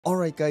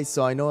Alright guys,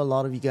 so I know a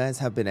lot of you guys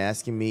have been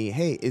asking me,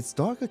 hey, is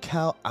Dark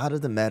Cacao out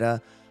of the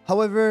meta?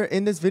 However,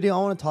 in this video,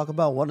 I want to talk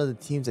about one of the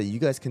teams that you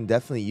guys can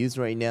definitely use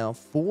right now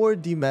for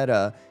the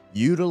meta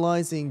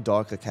utilizing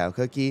Dark Cacao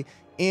Cookie,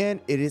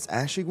 and it is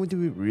actually going to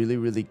be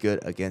really good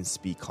against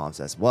speed comps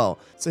as well.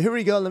 So here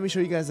we go, let me show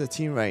you guys the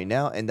team right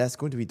now, and that's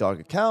going to be Dark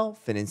Cacao,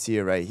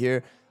 Financier right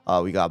here.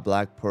 We got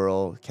Black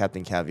Pearl,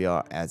 Captain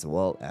Caviar, as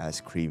well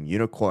as Cream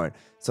Unicorn.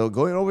 So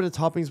going over the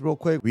toppings real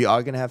quick, we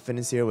are going to have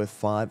Financier with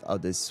 5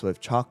 of the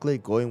Swift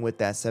Chocolate, going with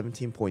that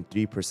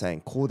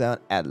 17.3% cooldown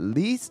at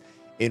least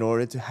in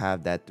order to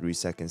have that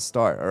 3-second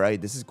start. Alright,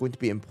 this is going to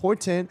be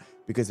important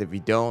because if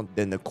you don't,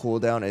 then the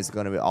cooldown is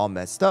going to be all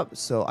messed up.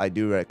 So I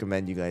do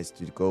recommend you guys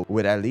to go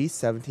with at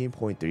least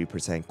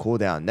 17.3%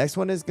 cooldown. Next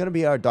one is going to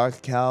be our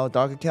Dark Cacao.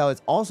 Dark Cacao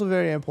is also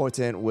very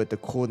important with the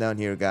cooldown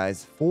here,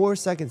 guys.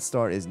 4-second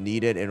start is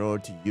needed in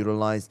order to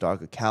utilize Dark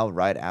Cacao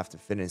right after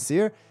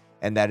Financier,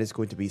 and that is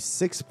going to be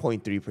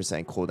 6.3%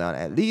 cooldown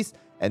at least,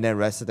 and then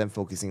rest of them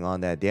focusing on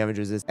that damage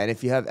resist. And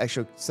if you have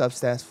extra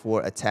substats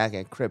for attack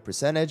and crit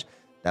percentage,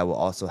 that will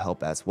also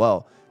help as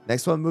well.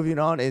 Next one, moving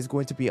on, is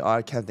going to be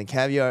our Captain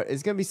Caviar.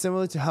 It's going to be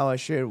similar to how I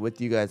shared with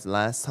you guys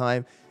last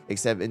time,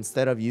 except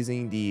instead of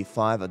using the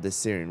 5 of the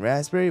Syrian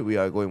Raspberry, we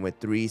are going with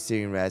 3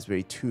 Syrian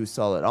Raspberry, 2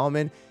 Solid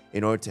Almond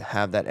in order to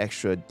have that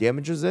extra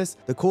damage resist.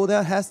 The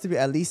cooldown has to be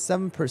at least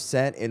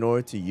 7% in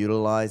order to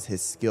utilize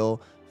his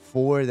skill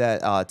for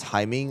that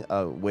timing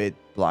with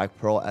Black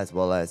Pearl as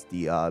well as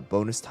the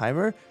bonus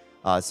timer.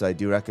 So I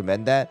do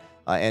recommend that.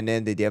 And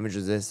then the damage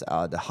resist,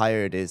 the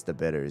higher it is, the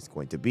better it's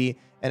going to be.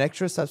 And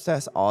extra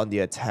substats on the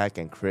attack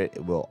and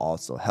crit will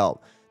also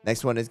help.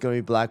 Next one is going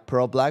to be Black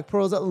Pearl. Black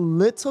Pearl is a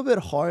little bit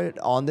hard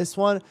on this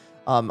one.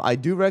 I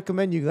do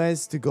recommend you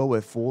guys to go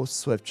with full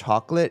Swift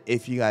Chocolate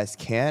if you guys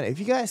can. If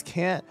you guys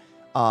can't,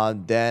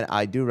 then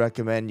I do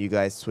recommend you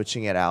guys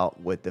switching it out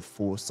with the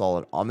full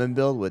Solid Almond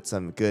build with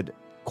some good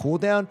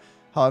cooldown.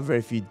 However,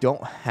 if you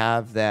don't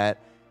have that,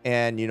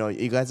 and you know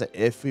you guys are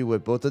iffy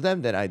with both of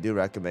them, then I do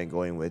recommend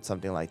going with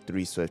something like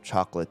 3 Swift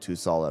Chocolate, 2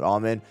 Solid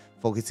Almond,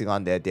 focusing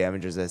on their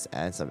damage resist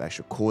and some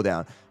extra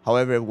cooldown.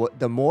 However,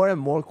 the more and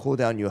more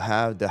cooldown you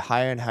have, the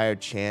higher and higher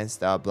chance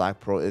that Black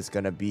Pearl is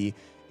going to be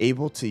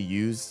able to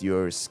use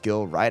your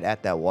skill right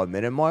at that 1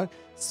 minute mark.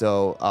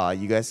 So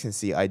you guys can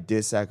see I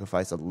did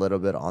sacrifice a little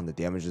bit on the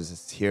damage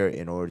resist here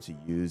in order to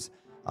use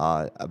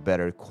a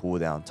better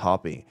cooldown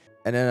topping.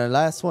 And then the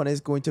last one is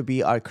going to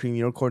be our Cream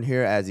Unicorn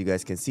here. As you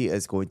guys can see,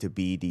 is going to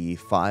be the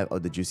 5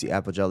 of the Juicy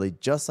Apple Jelly,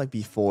 just like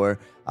before,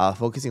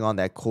 focusing on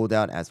that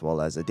cooldown as well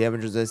as the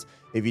damage resist.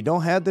 If you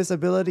don't have this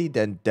ability,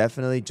 then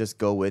definitely just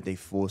go with a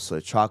full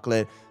Swift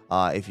Chocolate.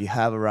 If you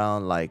have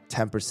around like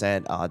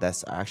 10%,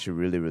 that's actually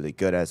really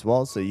good as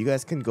well. So you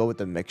guys can go with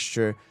the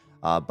mixture.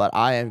 But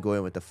I am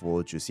going with the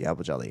full Juicy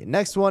Apple Jelly.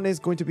 Next one is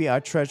going to be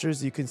our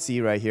treasures. You can see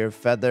right here,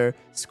 Feather,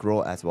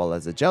 Scroll, as well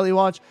as the Jelly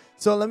Watch.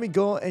 So let me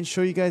go and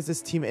show you guys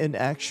this team in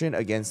action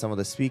against some of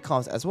the speed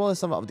comps, as well as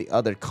some of the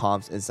other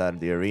comps inside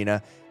of the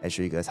arena, and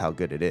show you guys how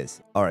good it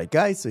is. Alright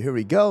guys, so here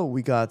we go.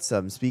 We got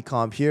some speed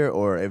comp here,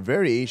 or a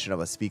variation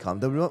of a speed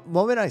comp. The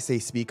moment I say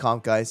speed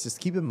comp, guys, just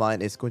keep in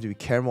mind it's going to be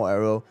Caramel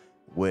Arrow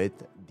with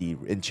the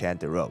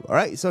Enchanted Robe.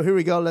 Alright, so here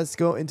we go. Let's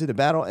go into the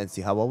battle and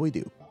see how well we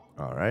do.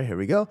 Alright, here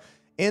we go.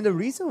 And the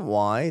reason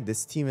why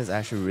this team is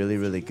actually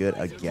really good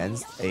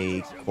against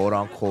a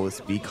quote-unquote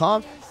speed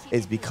comp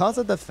is because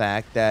of the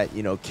fact that,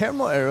 you know,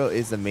 Caramel Arrow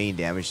is the main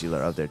damage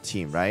dealer of their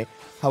team, right?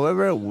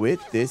 However, with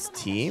this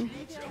team,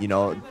 you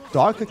know,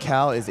 Dark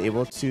Cacao is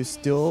able to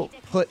still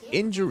put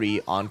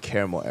injury on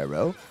Caramel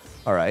Arrow,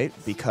 all right?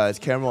 Because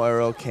Caramel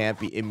Arrow can't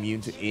be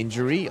immune to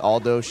injury,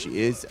 although she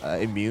is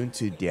immune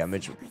to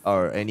damage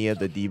or any of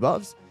the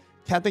debuffs.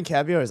 Captain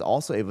Caviar is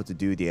also able to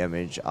do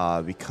damage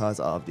because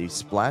of the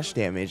splash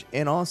damage,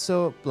 and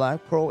also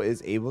Black Pearl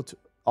is able to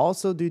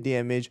also do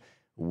damage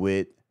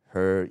with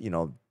her, you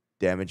know,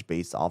 damage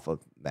based off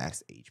of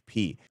max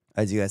HP.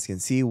 As you guys can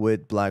see,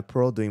 with Black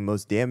Pearl doing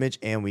most damage,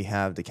 and we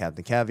have the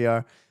Captain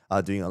Caviar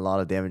doing a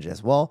lot of damage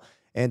as well.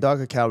 And Dark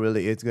Cacao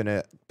really is going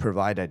to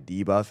provide a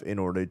debuff in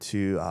order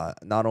to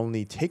not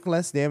only take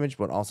less damage,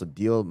 but also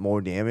deal more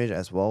damage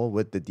as well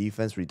with the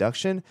defense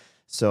reduction.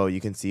 So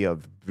you can see a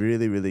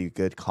really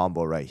good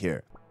combo right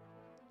here.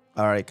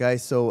 Alright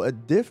guys, so a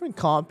different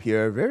comp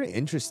here, very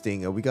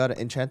interesting. We got an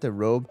Enchanted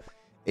Robe,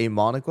 a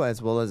Monocle,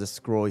 as well as a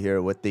Scroll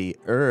here with the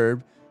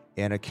Herb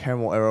and a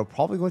Caramel Arrow.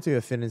 Probably going to be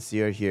a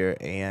Financier here,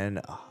 and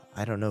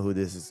I don't know who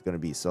this is going to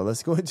be. So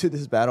let's go into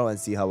this battle and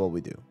see how well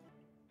we do.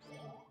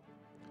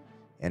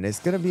 And it's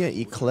going to be an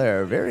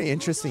Eclair. Very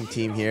interesting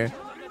team here.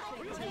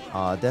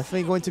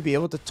 Definitely going to be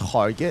able to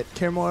target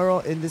Caramel Arrow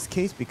in this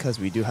case because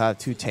we do have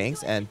 2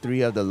 tanks, and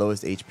 3 of the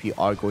lowest HP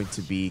are going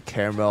to be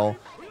Caramel,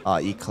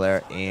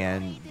 Eclair,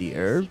 and the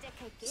Herb.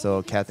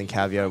 So Captain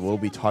Caviar will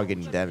be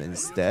targeting them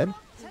instead.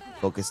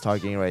 Focus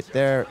targeting right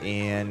there,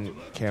 and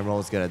Caramel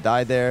is going to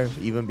die there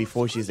even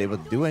before she's able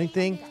to do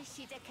anything.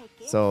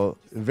 So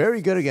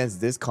very good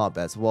against this comp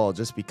as well,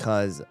 just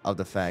because of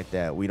the fact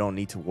that we don't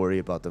need to worry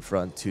about the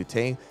front 2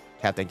 tank.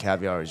 Captain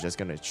Caviar is just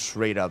going to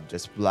straight up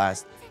just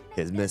blast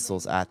his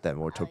missiles at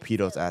them or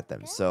torpedoes at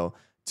them. So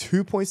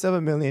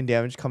 2.7 million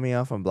damage coming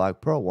out from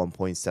Black Pearl,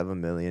 1.7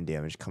 million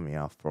damage coming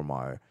out from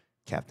our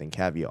Captain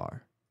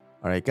Caviar.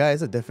 Alright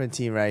guys, a different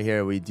team right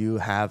here. We do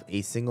have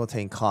a single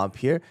tank comp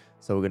here.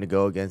 So we're going to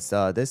go against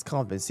this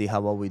comp and see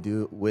how well we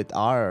do with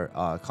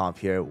our comp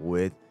here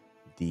with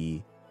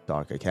the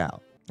Dark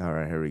Cacao.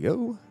 Alright, here we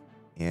go.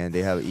 And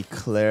they have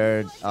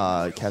Eclair,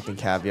 Captain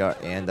Caviar,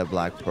 and the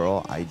Black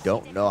Pearl. I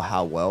don't know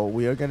how well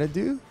we are going to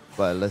do,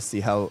 but let's see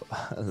how,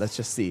 let's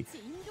just see.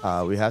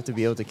 We have to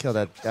be able to kill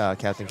that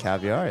Captain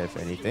Caviar, if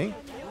anything.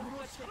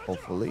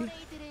 Hopefully.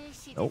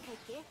 Nope.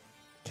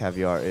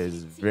 Caviar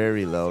is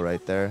very low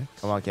right there.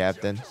 Come on,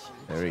 Captain.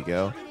 There we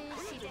go.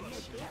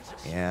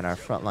 And our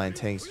frontline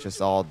tanks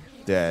just all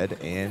dead,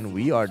 and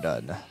we are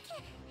done.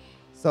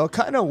 So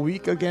kind of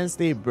weak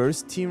against a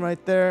burst team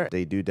right there.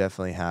 They do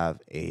definitely have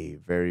a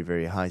very,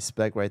 very high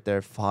spec right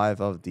there.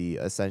 5 of the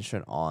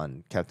Ascension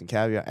on Captain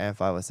Caviar and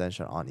 5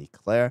 Ascension on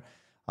Eclair.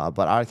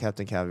 But our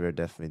Captain Caviar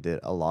definitely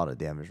did a lot of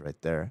damage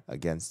right there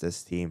against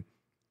this team.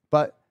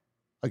 But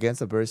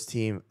against a burst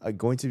team,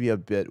 going to be a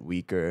bit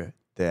weaker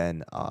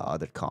than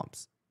other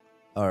comps.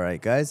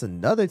 Alright guys,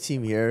 another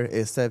team here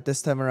is that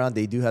this time around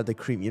they do have the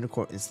Cream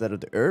Unicorn instead of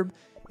the Herb.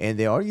 And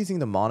they are using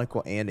the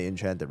Monocle and the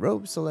Enchanted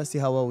Robe. So let's see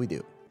how well we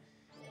do.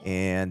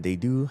 And they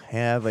do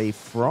have a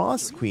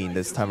Frost Queen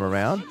this time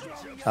around.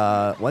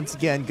 Once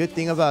again, good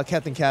thing about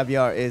Captain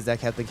Caviar is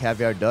that Captain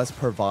Caviar does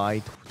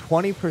provide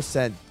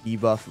 20%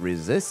 debuff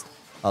resist,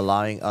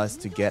 allowing us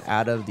to get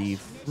out of the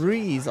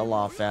freeze a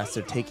lot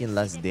faster, taking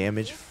less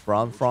damage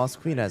from Frost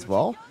Queen as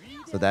well.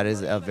 So that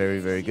is a very,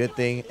 very good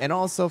thing. And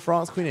also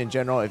Frost Queen in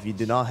general, if you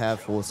do not have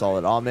full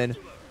solid almond,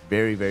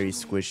 very, very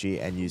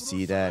squishy. And you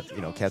see that,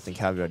 you know, Captain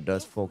Caviar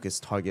does focus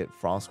target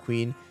Frost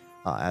Queen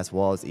as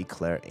well as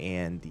Eclair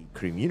and the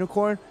Cream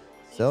Unicorn.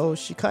 So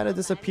she kind of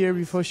disappeared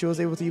before she was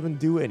able to even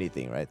do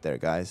anything right there,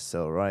 guys.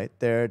 So right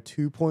there,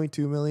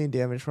 2.2 million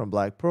damage from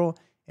Black Pearl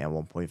and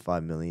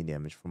 1.5 million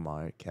damage from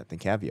our Captain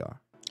Caviar.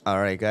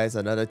 Alright guys,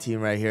 another team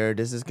right here.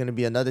 This is going to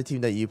be another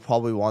team that you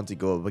probably want to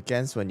go up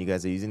against when you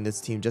guys are using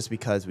this team, just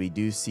because we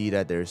do see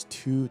that there's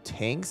 2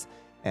 tanks.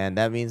 And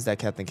that means that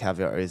Captain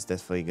Caviar is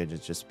definitely going to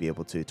just be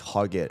able to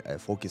target,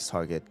 focus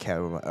target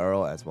Caramel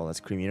Arrow as well as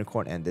Cream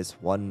Unicorn. And this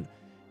one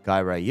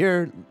guy right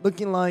here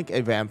looking like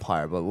a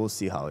vampire, but we'll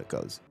see how it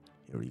goes.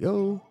 Here we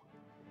go.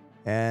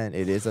 And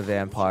it is a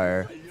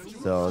vampire.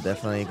 So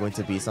definitely going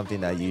to be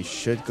something that you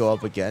should go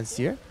up against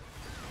here.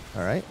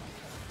 Alright.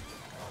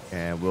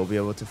 And we'll be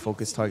able to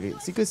focus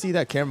target. So you can see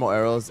that Caramel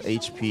Arrow's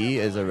HP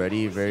is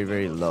already very,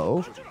 very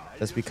low.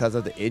 That's because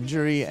of the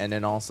injury. And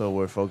then also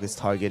we're focus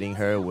targeting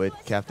her with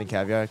Captain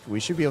Caviar. We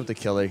should be able to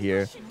kill her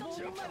here.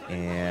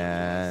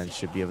 And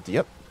should be able to,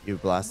 yep. You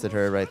blasted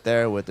her right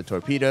there with the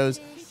torpedoes.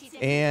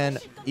 And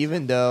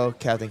even though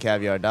Captain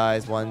Caviar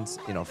dies once,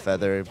 you know,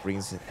 Feather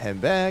brings him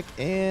back.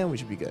 And we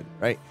should be good,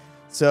 right?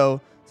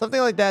 So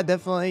something like that,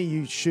 definitely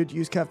you should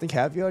use Captain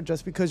Caviar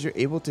just because you're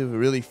able to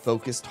really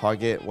focus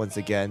target, once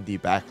again, the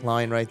back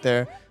line right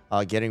there.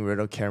 Getting rid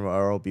of Caramel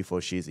Arrow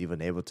before she's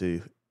even able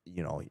to,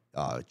 you know,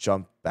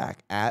 jump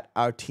back at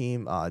our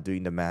team,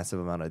 doing the massive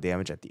amount of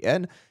damage at the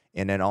end.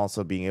 And then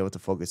also being able to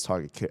focus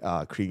target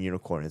Cream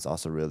Unicorn is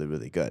also really,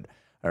 really good.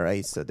 All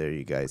right, so there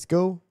you guys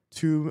go.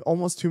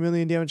 Almost 2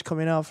 million damage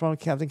coming out from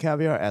Captain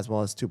Caviar, as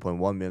well as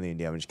 2.1 million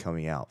damage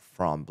coming out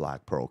from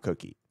Black Pearl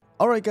Cookie.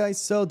 Alright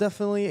guys, so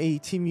definitely a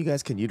team you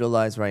guys can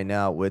utilize right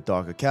now with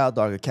Dark Cacao.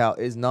 Dark Cacao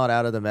is not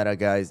out of the meta,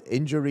 guys.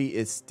 Injury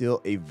is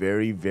still a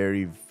very,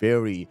 very,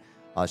 very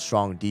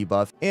strong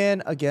debuff.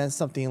 And against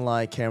something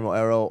like Caramel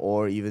Arrow,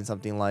 or even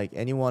something like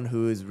anyone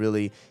who is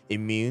really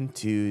immune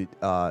to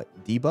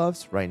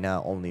debuffs right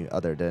now, only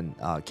other than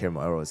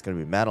Caramel Arrow is going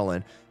to be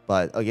Madeline.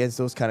 But against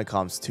those kind of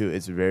comps too,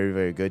 it's very,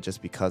 very good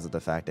just because of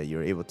the fact that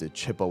you're able to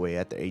chip away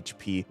at the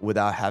HP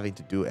without having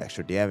to do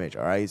extra damage.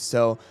 All right,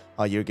 so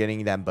you're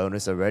getting that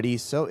bonus already.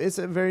 So it's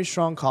a very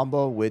strong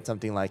combo with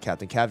something like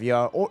Captain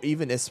Caviar, or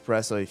even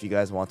Espresso if you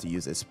guys want to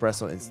use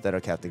Espresso instead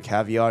of Captain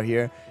Caviar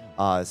here.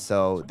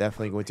 So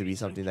definitely going to be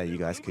something that you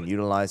guys can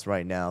utilize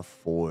right now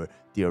for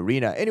the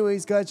arena.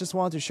 Anyways, guys, just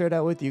wanted to share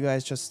that with you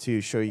guys just to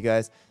show you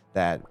guys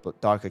that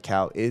Dark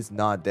Cacao is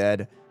not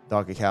dead.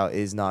 Dark Cacao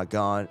is not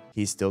gone.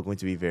 He's still going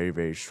to be very,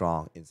 very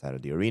strong inside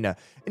of the arena.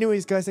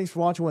 Anyways, guys, thanks for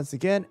watching once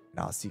again, and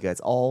I'll see you guys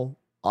all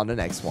on the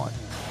next one.